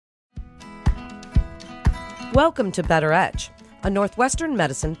Welcome to Better Edge, a Northwestern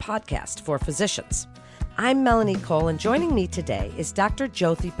medicine podcast for physicians. I'm Melanie Cole, and joining me today is Dr.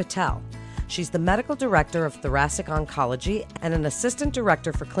 Jyothi Patel. She's the Medical Director of Thoracic Oncology and an Assistant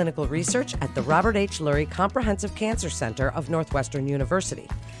Director for Clinical Research at the Robert H. Lurie Comprehensive Cancer Center of Northwestern University.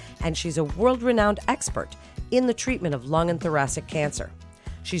 And she's a world-renowned expert in the treatment of lung and thoracic cancer.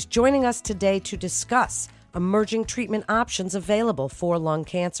 She's joining us today to discuss emerging treatment options available for lung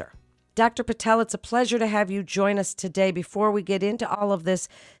cancer. Dr. Patel, it's a pleasure to have you join us today. Before we get into all of this,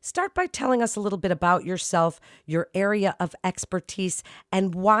 start by telling us a little bit about yourself, your area of expertise,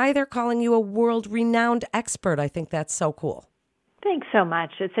 and why they're calling you a world-renowned expert. I think that's so cool. Thanks so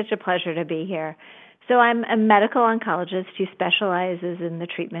much. It's such a pleasure to be here. So I'm a medical oncologist who specializes in the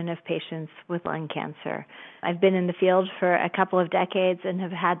treatment of patients with lung cancer. I've been in the field for a couple of decades and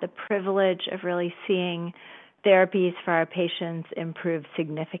have had the privilege of really seeing therapies for our patients improve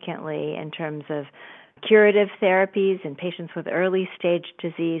significantly in terms of curative therapies in patients with early stage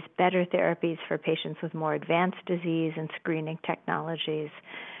disease, better therapies for patients with more advanced disease, and screening technologies.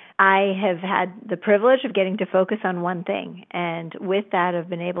 I have had the privilege of getting to focus on one thing, and with that I've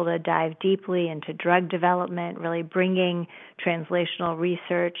been able to dive deeply into drug development, really bringing translational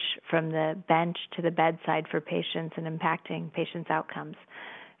research from the bench to the bedside for patients and impacting patients' outcomes.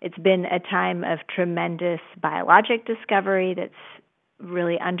 It's been a time of tremendous biologic discovery that's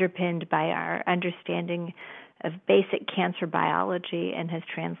really underpinned by our understanding of basic cancer biology and has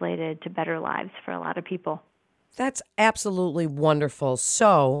translated to better lives for a lot of people. That's absolutely wonderful.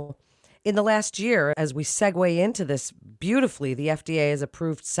 So, in the last year, as we segue into this beautifully, the FDA has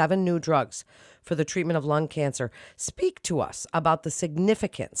approved 7 new drugs for the treatment of lung cancer. Speak to us about the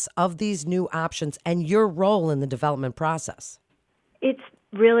significance of these new options and your role in the development process. It's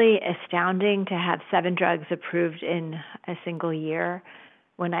really astounding to have 7 drugs approved in a single year.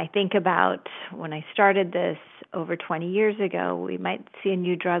 When I think about when I started this over 20 years ago, we might see a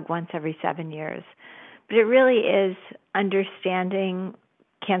new drug once every 7 years. But it really is understanding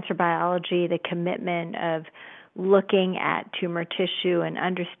cancer biology, the commitment of looking at tumor tissue and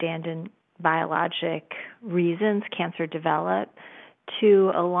understanding biologic reasons cancer develop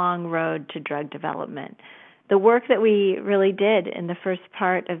to a long road to drug development. The work that we really did in the first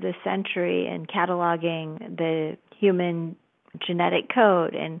part of this century in cataloging the human genetic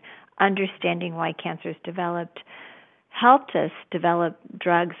code and understanding why cancers developed helped us develop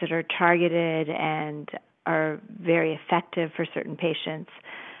drugs that are targeted and are very effective for certain patients.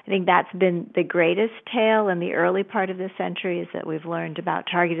 I think that's been the greatest tale in the early part of this century, is that we've learned about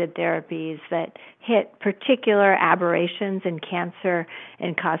targeted therapies that hit particular aberrations in cancer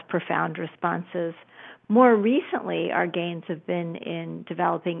and cause profound responses. More recently, our gains have been in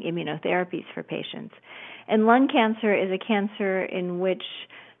developing immunotherapies for patients. And lung cancer is a cancer in which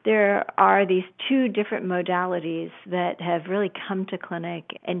there are these 2 different modalities that have really come to clinic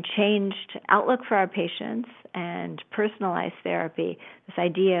and changed outlook for our patients and personalized therapy. This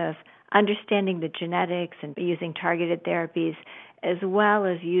idea of understanding the genetics and using targeted therapies, as well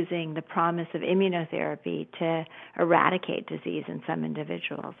as using the promise of immunotherapy to eradicate disease in some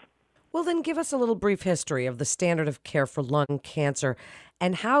individuals. Well, then give us a little brief history of the standard of care for lung cancer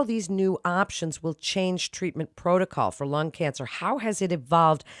and how these new options will change treatment protocol for lung cancer. How has it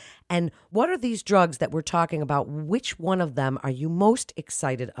evolved? And what are these drugs that we're talking about? Which one of them are you most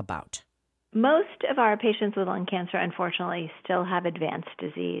excited about? Most of our patients with lung cancer, unfortunately, still have advanced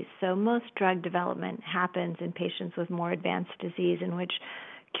disease. So most drug development happens in patients with more advanced disease in which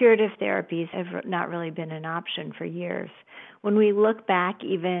curative therapies have not really been an option for years. When we look back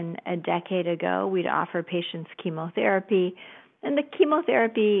even a decade ago, we'd offer patients chemotherapy, and the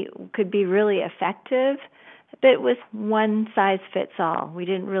chemotherapy could be really effective, but it was one size fits all. We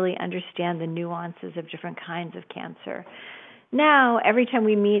didn't really understand the nuances of different kinds of cancer. Now, every time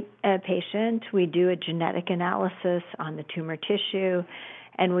we meet a patient, we do a genetic analysis on the tumor tissue,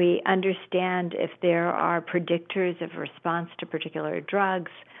 and we understand if there are predictors of response to particular drugs.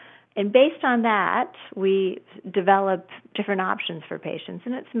 And based on that, we develop different options for patients,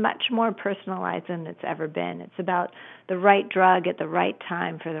 and it's much more personalized than it's ever been. It's about the right drug at the right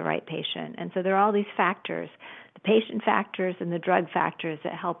time for the right patient. And so there are all these factors, the patient factors and the drug factors,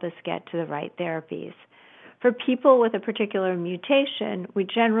 that help us get to the right therapies. For people with a particular mutation, we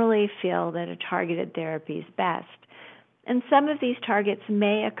generally feel that a targeted therapy is best. And some of these targets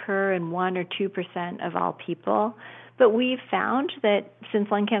may occur in 1 or 2% of all people, but we've found that since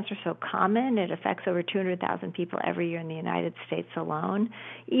lung cancer is so common, it affects over 200,000 people every year in the United States alone,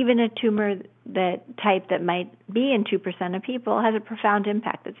 even a tumor type that might be in 2% of people has a profound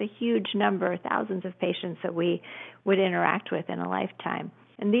impact. It's a huge number, thousands of patients that we would interact with in a lifetime.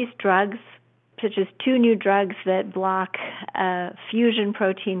 And these drugs such as 2 new drugs that block a fusion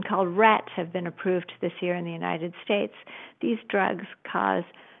protein called RET have been approved this year in the United States. These drugs cause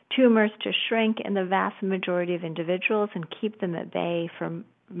tumors to shrink in the vast majority of individuals and keep them at bay for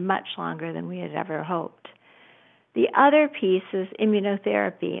much longer than we had ever hoped. The other piece is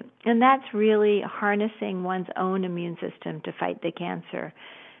immunotherapy, and that's really harnessing one's own immune system to fight the cancer.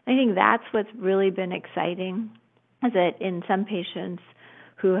 I think that's what's really been exciting, is that in some patients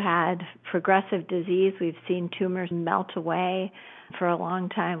who had progressive disease, we've seen tumors melt away for a long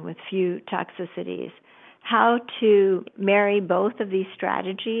time with few toxicities. How to marry both of these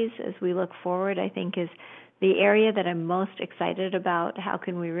strategies as we look forward, I think, is the area that I'm most excited about. How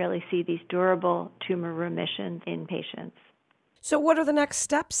can we really see these durable tumor remissions in patients? So what are the next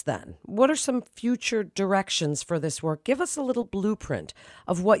steps then? What are some future directions for this work? Give us a little blueprint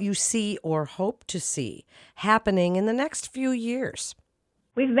of what you see or hope to see happening in the next few years.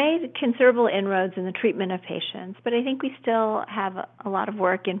 We've made considerable inroads in the treatment of patients, but I think we still have a lot of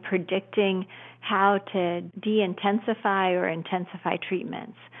work in predicting how to de-intensify or intensify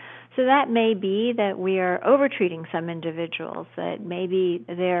treatments. So that may be that we are overtreating some individuals, that maybe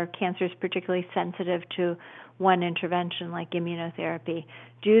their cancer is particularly sensitive to one intervention like immunotherapy.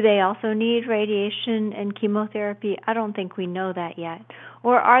 Do they also need radiation and chemotherapy? I don't think we know that yet.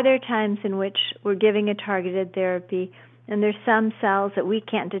 Or are there times in which we're giving a targeted therapy and there's some cells that we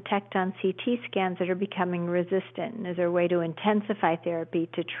can't detect on CT scans that are becoming resistant? And is there a way to intensify therapy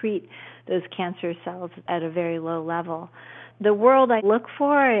to treat those cancer cells at a very low level? The world I look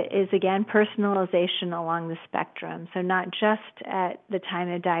for is, again, personalization along the spectrum. So not just at the time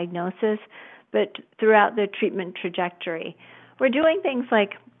of diagnosis, but throughout the treatment trajectory. We're doing things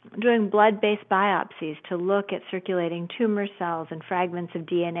like doing blood-based biopsies to look at circulating tumor cells and fragments of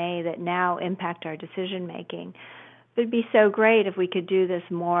DNA that now impact our decision-making. It would be so great if we could do this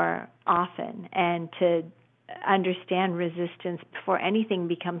more often and to understand resistance before anything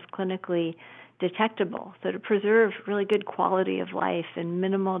becomes clinically detectable, so to preserve really good quality of life and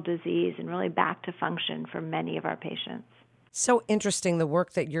minimal disease and really back to function for many of our patients. So interesting, the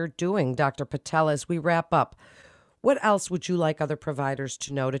work that you're doing, Dr. Patel. As we wrap up, what else would you like other providers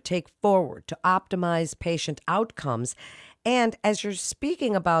to know to take forward to optimize patient outcomes? And as you're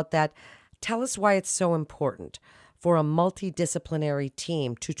speaking about that, tell us why it's so important for a multidisciplinary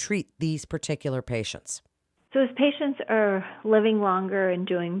team to treat these particular patients. So as patients are living longer and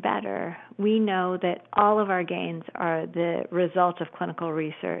doing better, we know that all of our gains are the result of clinical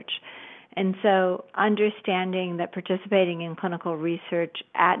research. And so understanding that participating in clinical research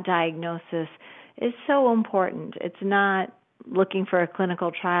at diagnosis is so important. It's not looking for a clinical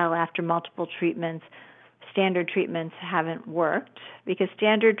trial after multiple treatments. Standard treatments haven't worked because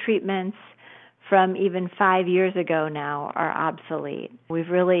standard treatments from even 5 years ago now are obsolete. We've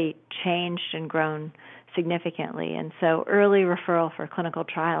really changed and grown significantly. And so early referral for clinical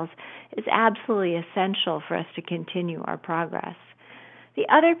trials is absolutely essential for us to continue our progress. The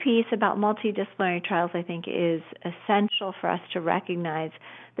other piece about multidisciplinary trials, I think, is essential for us to recognize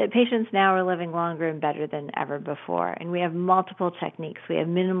that patients now are living longer and better than ever before. And we have multiple techniques. We have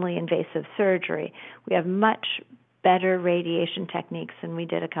minimally invasive surgery. We have much better radiation techniques than we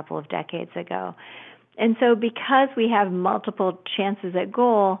did a couple of decades ago. And so because we have multiple chances at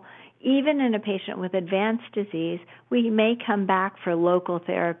goal, even in a patient with advanced disease, we may come back for local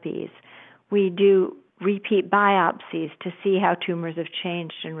therapies. We do repeat biopsies to see how tumors have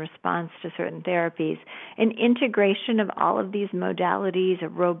changed in response to certain therapies. An integration of all of these modalities, a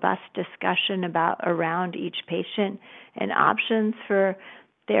robust discussion around each patient and options for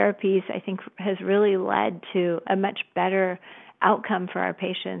therapies, I think has really led to a much better outcome for our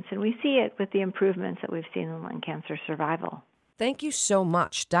patients. And we see it with the improvements that we've seen in lung cancer survival. Thank you so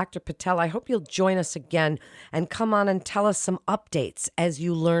much, Dr. Patel. I hope you'll join us again and come on and tell us some updates as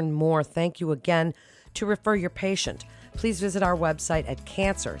you learn more. Thank you again. To refer your patient, please visit our website at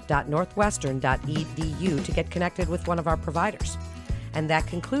cancer.northwestern.edu to get connected with one of our providers. And that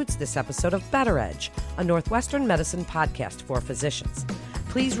concludes this episode of Better Edge, a Northwestern Medicine podcast for physicians.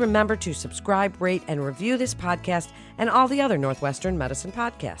 Please remember to subscribe, rate, and review this podcast and all the other Northwestern Medicine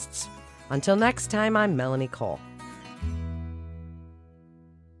podcasts. Until next time, I'm Melanie Cole.